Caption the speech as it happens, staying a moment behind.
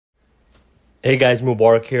Hey guys,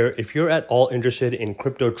 Mubarak here. If you're at all interested in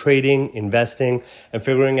crypto trading, investing, and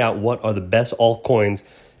figuring out what are the best altcoins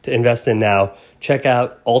to invest in now, check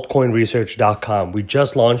out altcoinresearch.com. We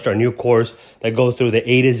just launched our new course that goes through the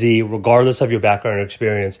A to Z, regardless of your background or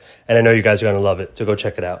experience. And I know you guys are going to love it, so go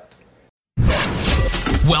check it out.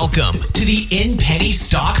 Welcome to the In Penny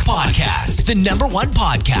Stock Podcast, the #1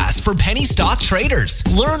 podcast for penny stock traders.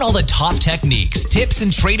 Learn all the top techniques, tips,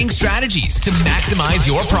 and trading strategies to maximize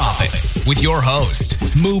your profits with your host,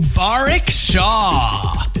 Mubarak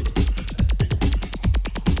Shah.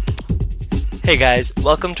 Hey guys,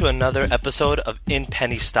 welcome to another episode of In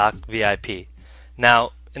Penny Stock VIP.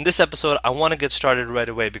 Now, in this episode, I want to get started right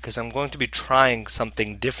away because I'm going to be trying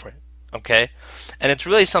something different. Okay? And it's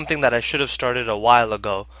really something that I should have started a while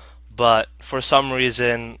ago, but for some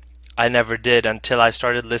reason I never did until I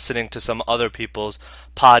started listening to some other people's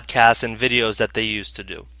podcasts and videos that they used to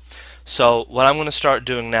do. So what I'm going to start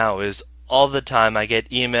doing now is all the time I get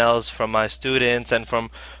emails from my students and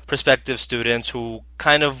from prospective students who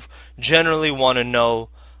kind of generally want to know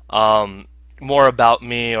more about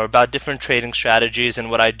me or about different trading strategies,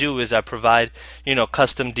 and what I do is I provide,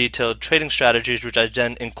 custom detailed trading strategies which I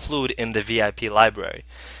then include in the VIP library.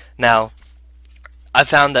 Now, I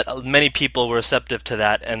found that many people were receptive to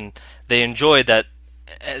that and they enjoyed that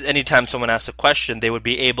anytime someone asked a question, they would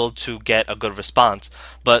be able to get a good response.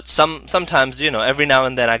 But sometimes, every now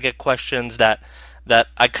and then I get questions that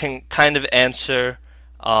I can kind of answer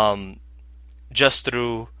just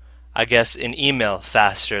through, I guess, in email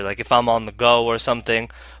faster, like if I'm on the go or something.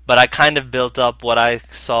 But I kind of built up what I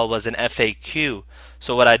saw was an FAQ.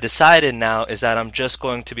 So what I decided now is that I'm just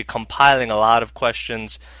going to be compiling a lot of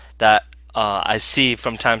questions that I see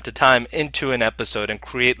from time to time into an episode and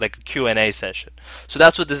create like a Q&A session. So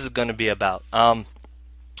that's what this is going to be about.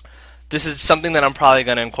 This is something that I'm probably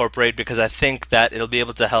going to incorporate because I think that it'll be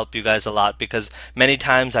able to help you guys a lot, because many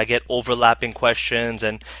times I get overlapping questions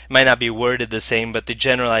and it might not be worded the same, but the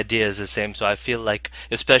general idea is the same. So I feel like,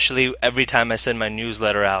 especially every time I send my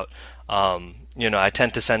newsletter out, I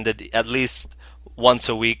tend to send it at least once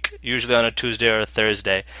a week, usually on a Tuesday or a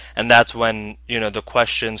Thursday, and that's when the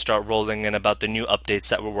questions start rolling in about the new updates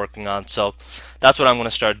that we're working on. So that's what I'm going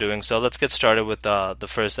to start doing. So let's get started with the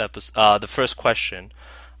first question.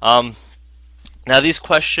 Now these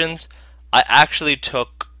questions I actually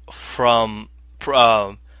took from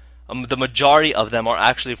the majority of them are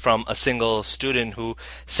actually from a single student who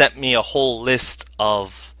sent me a whole list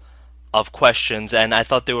of questions, and I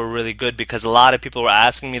thought they were really good because a lot of people were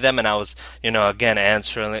asking me them, and I was again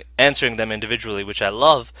answering them individually, which I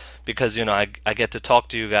love because I get to talk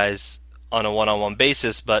to you guys on a one-on-one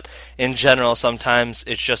basis. But in general, sometimes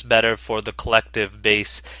it's just better for the collective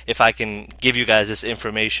base if I can give you guys this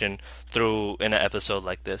information through in an episode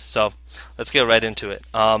like this. So let's get right into it.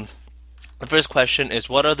 The first question is,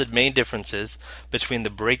 what are the main differences between the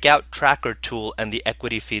Breakout Tracker tool and the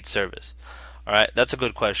Equity Feed service? Alright, that's a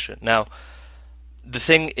good question. Now, the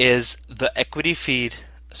thing is, the Equity Feed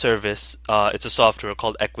service, it's a software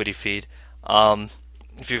called Equity Feed.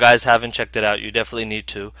 If you guys haven't checked it out, you definitely need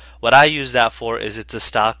to. What I use that for is it's a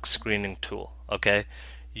stock screening tool. Okay,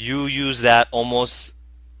 you can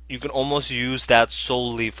almost use that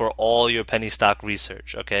solely for all your penny stock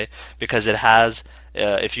research. Okay, because it has,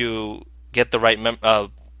 if you get the right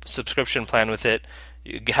subscription plan with it,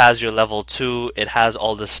 it has your level 2. It has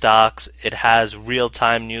all the stocks. It has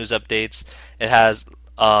real-time news updates. It has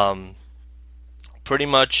pretty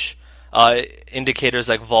much indicators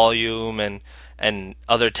like volume and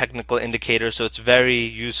other technical indicators, so it's very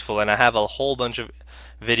useful, and I have a whole bunch of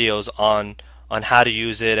videos on how to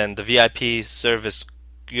use it, and the VIP service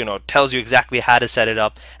tells you exactly how to set it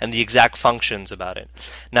up and the exact functions about it.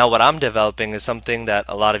 Now what I'm developing is something that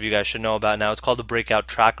a lot of you guys should know about now. It's called the Breakout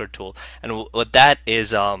Tracker tool, and what that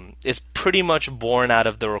is pretty much born out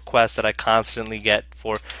of the request that I constantly get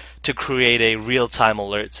to create a real-time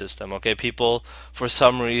alert system. Okay, people for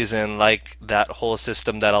some reason like that whole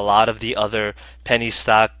system that a lot of the other penny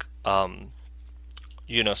stock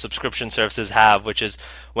subscription services have, which is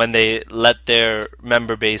when they let their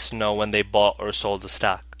member base know when they bought or sold a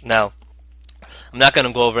stock. Now, I'm not going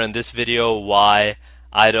to go over in this video why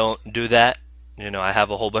I don't do that. I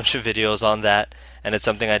have a whole bunch of videos on that, and it's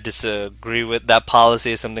something I disagree with. That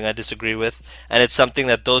policy is something I disagree with, and it's something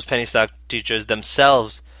that those penny stock teachers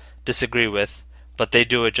themselves disagree with, but they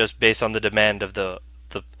do it just based on the demand of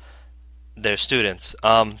their students.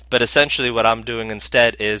 But essentially what I'm doing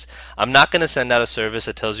instead is I'm not going to send out a service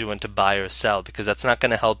that tells you when to buy or sell, because that's not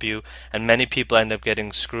going to help you, and many people end up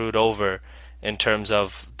getting screwed over in terms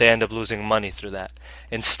of they end up losing money through that.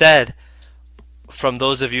 Instead, from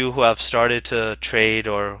those of you who have started to trade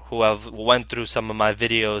or who have went through some of my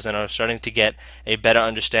videos and are starting to get a better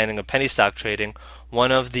understanding of penny stock trading,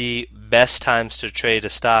 one of the best times to trade a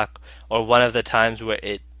stock, or one of the times where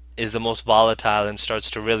it is the most volatile and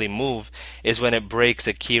starts to really move, is when it breaks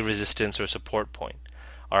a key resistance or support point.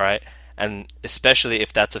 All right, and especially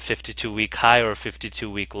if that's a 52-week high or a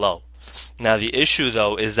 52-week low. Now the issue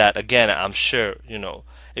though is that, again, I'm sure,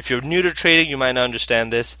 if you're new to trading, you might not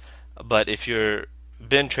understand this, but if you've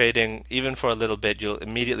been trading even for a little bit, you'll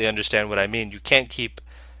immediately understand what I mean. You can't keep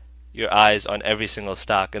your eyes on every single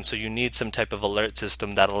stock, and so you need some type of alert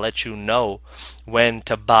system that'll let you know when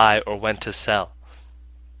to buy or when to sell.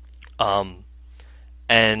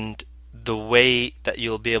 And the way that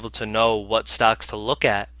you'll be able to know what stocks to look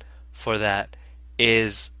at for that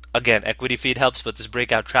is, again, Equity Feed helps, but this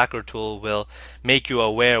breakout tracker tool will make you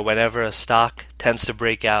aware whenever a stock tends to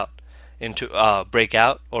break out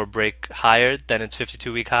or break higher than its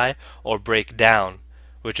 52-week high, or break down,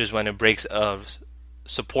 which is when it breaks a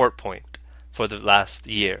support point for the last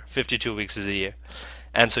year. 52 weeks is a year.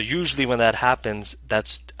 And so usually when that happens,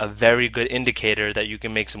 that's a very good indicator that you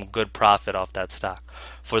can make some good profit off that stock.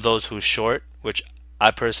 For those who short, which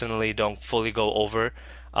I personally don't fully go over,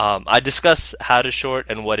 I discuss how to short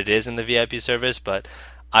and what it is in the VIP service, but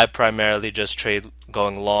I primarily just trade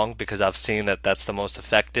going long because I've seen that that's the most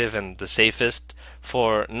effective and the safest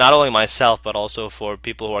for not only myself but also for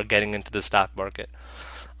people who are getting into the stock market.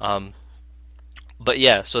 But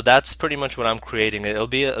yeah, so that's pretty much what I'm creating. It'll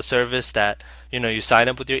be a service that, you sign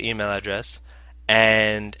up with your email address,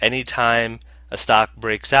 and anytime a stock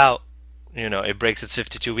breaks out, it breaks its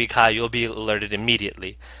 52-week high, you'll be alerted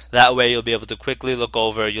immediately. That way you'll be able to quickly look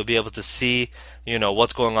over, you'll be able to see,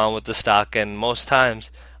 what's going on with the stock, and most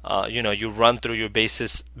times, you run through your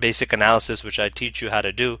basic analysis, which I teach you how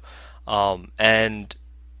to do, and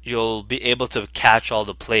you'll be able to catch all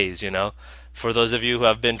the plays, For those of you who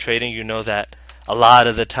have been trading, you know that a lot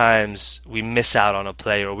of the times we miss out on a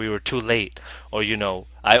play, or we were too late, or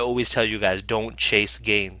I always tell you guys, don't chase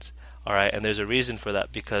gains. All right, and there's a reason for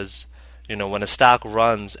that, because when a stock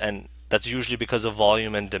runs, and that's usually because of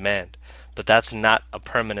volume and demand, but that's not a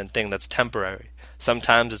permanent thing, that's temporary.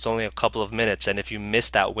 Sometimes it's only a couple of minutes, and if you miss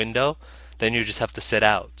that window, then you just have to sit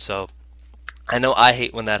out. So I know I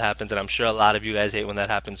hate when that happens, and I'm sure a lot of you guys hate when that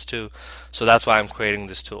happens too. So that's why I'm creating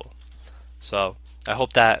this tool. So I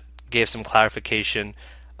hope that gave some clarification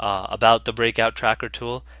about the breakout tracker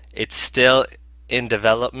tool. It's still in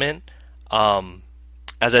development.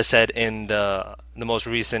 As I said in the most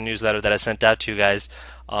recent newsletter that I sent out to you guys,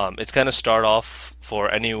 it's going to start off for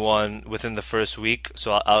anyone within the first week.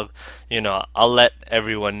 So I'll let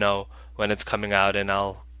everyone know when it's coming out, and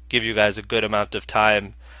I'll give you guys a good amount of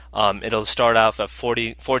time. It'll start off at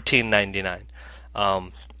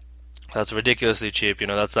 $14.99. That's ridiculously cheap.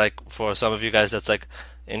 That's like, for some of you guys, that's like,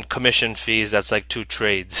 in commission fees, that's like 2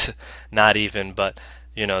 trades, not even. But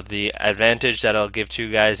the advantage that I'll give to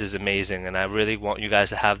you guys is amazing, and I really want you guys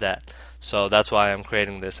to have that. So that's why I'm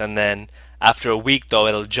creating this. And then after a week, though,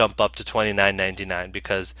 it'll jump up to $29.99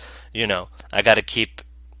 because I got to keep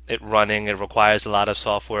it running. It requires a lot of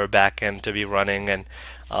software backend to be running, and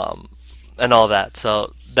all that.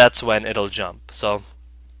 So that's when it'll jump. So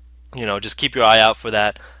just keep your eye out for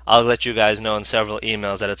that. I'll let you guys know in several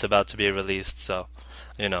emails that it's about to be released. So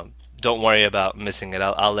don't worry about missing it.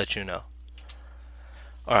 I'll let you know.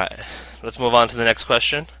 Alright, let's move on to the next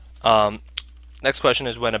question. Next question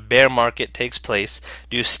is, when a bear market takes place,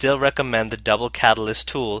 do you still recommend the double catalyst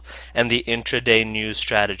tool and the intraday news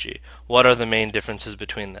strategy? What are the main differences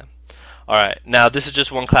between them? Alright, now this is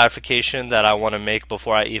just one clarification that I want to make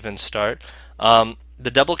before I even start.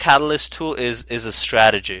 The double catalyst tool is a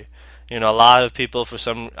strategy. A lot of people,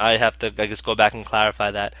 I have to, go back and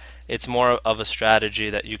clarify that. It's more of a strategy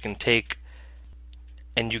that you can take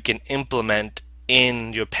and you can implement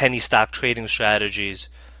in your penny stock trading strategies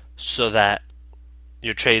so that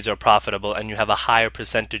your trades are profitable and you have a higher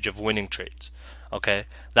percentage of winning trades. Okay?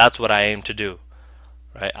 That's what I aim to do.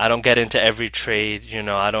 Right? I don't get into every trade,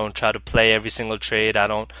 I don't try to play every single trade. I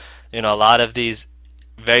don't, a lot of these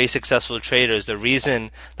very successful traders, the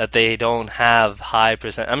reason that they don't have high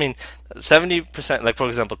percent, 70%, like for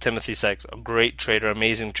example, Timothy Sykes, a great trader,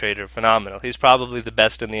 amazing trader, phenomenal. He's probably the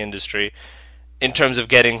best in the industry in terms of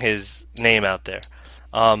getting his name out there.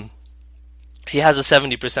 He has a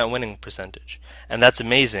 70% winning percentage, and that's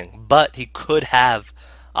amazing. But he could have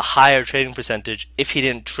a higher trading percentage if he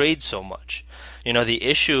didn't trade so much. The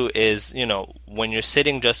issue is, when you're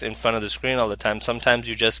sitting just in front of the screen all the time, sometimes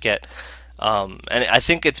you just get, and I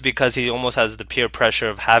think it's because he almost has the peer pressure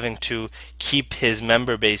of having to keep his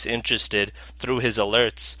member base interested through his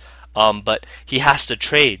alerts. But he has to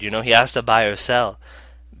trade, he has to buy or sell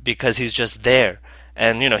because he's just there.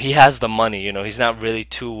 And, he has the money, he's not really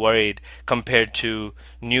too worried compared to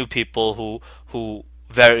new people who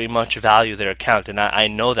very much value their account. And I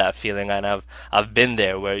know that feeling, and I've been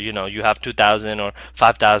there where, you have $2,000 or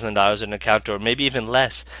 $5,000 in an account, or maybe even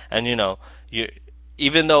less. And, you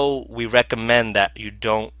even though we recommend that you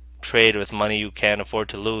don't trade with money you can't afford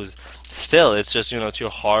to lose, still, it's just, it's your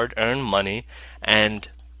hard-earned money. And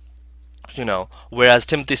whereas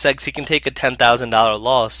Timothy Sykes, he can take a $10,000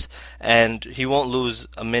 loss and he won't lose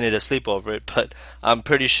a minute of sleep over it. But I'm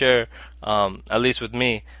pretty sure, at least with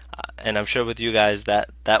me, and I'm sure with you guys,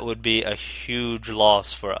 that would be a huge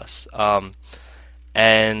loss for us.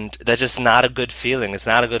 And that's just not a good feeling. It's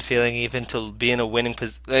not a good feeling even to be in a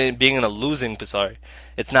being in a losing. Sorry,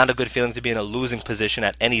 it's not a good feeling to be in a losing position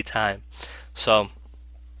at any time. So,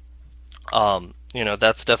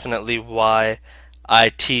 that's definitely why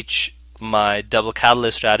I teach my double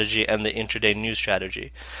catalyst strategy and the intraday news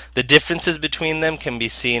strategy. The differences between them can be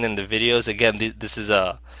seen in the videos. Again, this is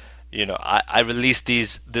I release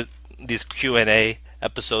these Q&A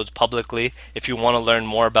episodes publicly. If you want to learn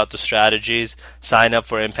more about the strategies, sign up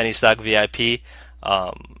for In Penny Stock VIP.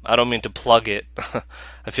 I don't mean to plug it.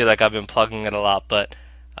 I feel like I've been plugging it a lot, but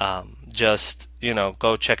just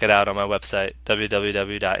go check it out on my website,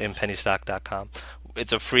 www.inpennystock.com.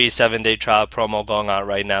 It's a free 7-day trial promo going on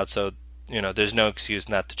right now, so there's no excuse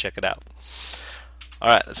not to check it out.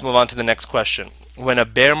 Alright, let's move on to the next question. When a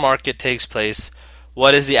bear market takes place,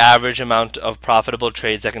 what is the average amount of profitable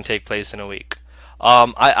trades that can take place in a week?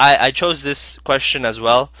 I chose this question as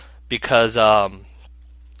well because,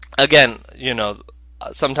 again,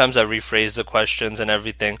 sometimes I rephrase the questions and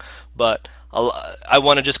everything, but I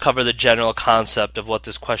want to just cover the general concept of what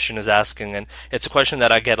this question is asking. And it's a question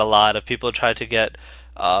that I get a lot of. People try to get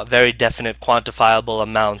very definite, quantifiable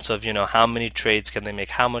amounts of, how many trades can they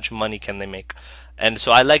make, how much money can they make. And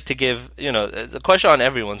so I like to give, it's a question on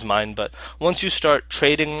everyone's mind, but once you start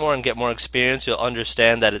trading more and get more experience, you'll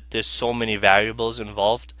understand that there's so many variables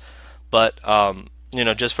involved. But,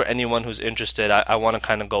 just for anyone who's interested, I want to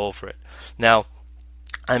kind of go over it. Now,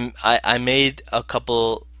 I made a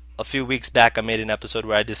few weeks back, I made an episode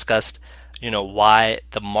where I discussed, why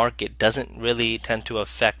the market doesn't really tend to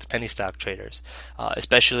affect penny stock traders,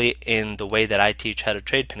 especially in the way that I teach how to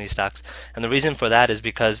trade penny stocks. And the reason for that is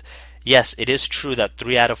because, yes, it is true that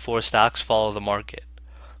 3 out of 4 stocks follow the market.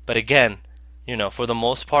 But again, for the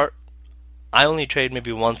most part, I only trade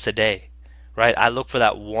maybe once a day, right? I look for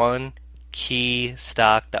that one key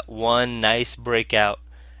stock, that one nice breakout,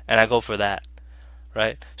 and I go for that,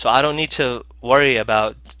 right? So I don't need to worry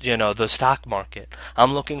about, the stock market.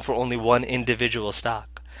 I'm looking for only one individual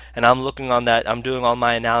stock. And I'm looking on that, I'm doing all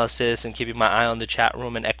my analysis and keeping my eye on the chat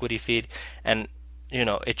room and equity feed. And,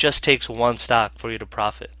 it just takes one stock for you to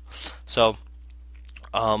profit. So,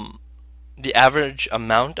 the average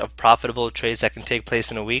amount of profitable trades that can take place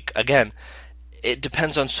in a week, again, it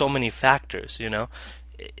depends on so many factors,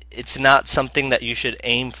 It's not something that you should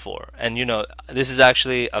aim for. And, this is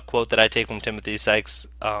actually a quote that I take from Timothy Sykes,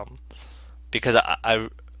 because I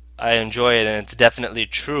enjoy it, and it's definitely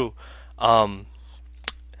true.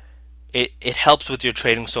 It helps with your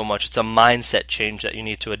trading so much. It's a mindset change that you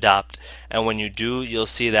need to adopt. And when you do, you'll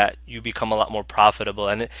see that you become a lot more profitable.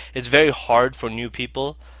 And it's very hard for new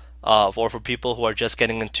people, or for people who are just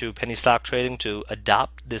getting into penny stock trading to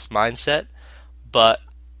adopt this mindset. But,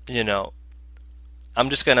 I'm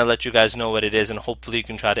just going to let you guys know what it is, and hopefully you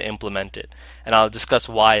can try to implement it. And I'll discuss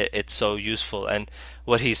why it's so useful. And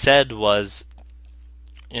what he said was,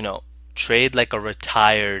 trade like a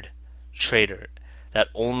retired trader that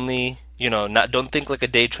only, don't think like a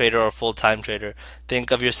day trader or a full-time trader.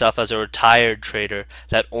 Think of yourself as a retired trader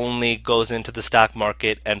that only goes into the stock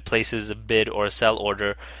market and places a bid or a sell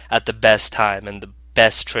order at the best time and the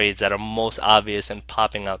best trades that are most obvious and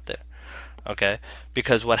popping out there. Okay?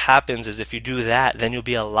 Because what happens is if you do that, then you'll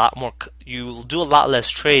do a lot less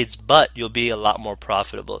trades, but you'll be a lot more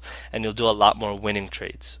profitable and you'll do a lot more winning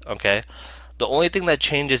trades. Okay? The only thing that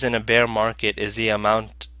changes in a bear market is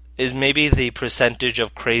maybe the percentage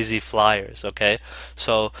of crazy flyers. Okay?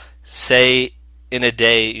 So say in a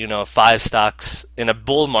day, 5 stocks in a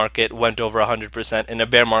bull market went over 100%. In a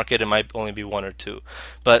bear market, it might only be 1 or 2.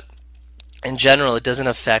 But in general, it doesn't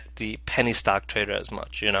affect the penny stock trader as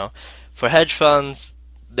much, For hedge funds,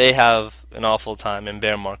 they have an awful time in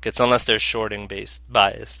bear markets unless they're shorting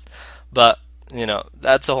biased. But,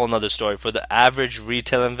 that's a whole nother story. For the average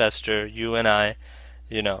retail investor, you and I,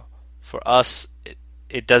 for us,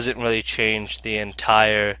 it doesn't really change the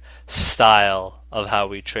entire style of how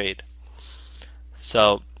we trade.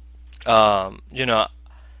 So,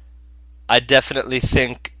 I definitely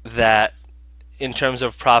think that in terms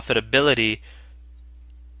of profitability,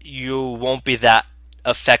 you won't be that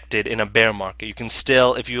affected in a bear market. You can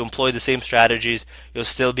still, if you employ the same strategies, you'll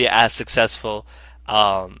still be as successful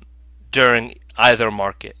during either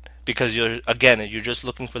market, because you're just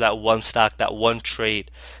looking for that one stock, that one trade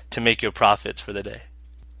to make your profits for the day.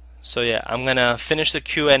 So yeah, I'm gonna finish the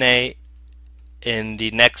Q&A in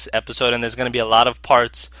the next episode, and there's gonna be a lot of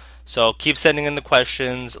parts. So keep sending in the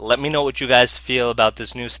questions. Let me know what you guys feel about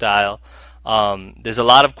this new style. There's a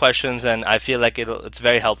lot of questions, and I feel like it's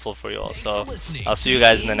very helpful for you all. So I'll see you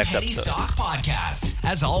guys in the next episode. Penny Stock Podcast.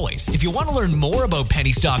 As always, if you want to learn more about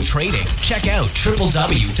penny stock trading, check out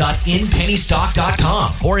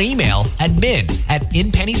www.inpennystock.com or email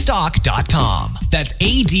admin@inpennystock.com. That's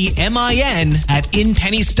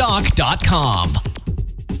ADMIN@inpennystock.com.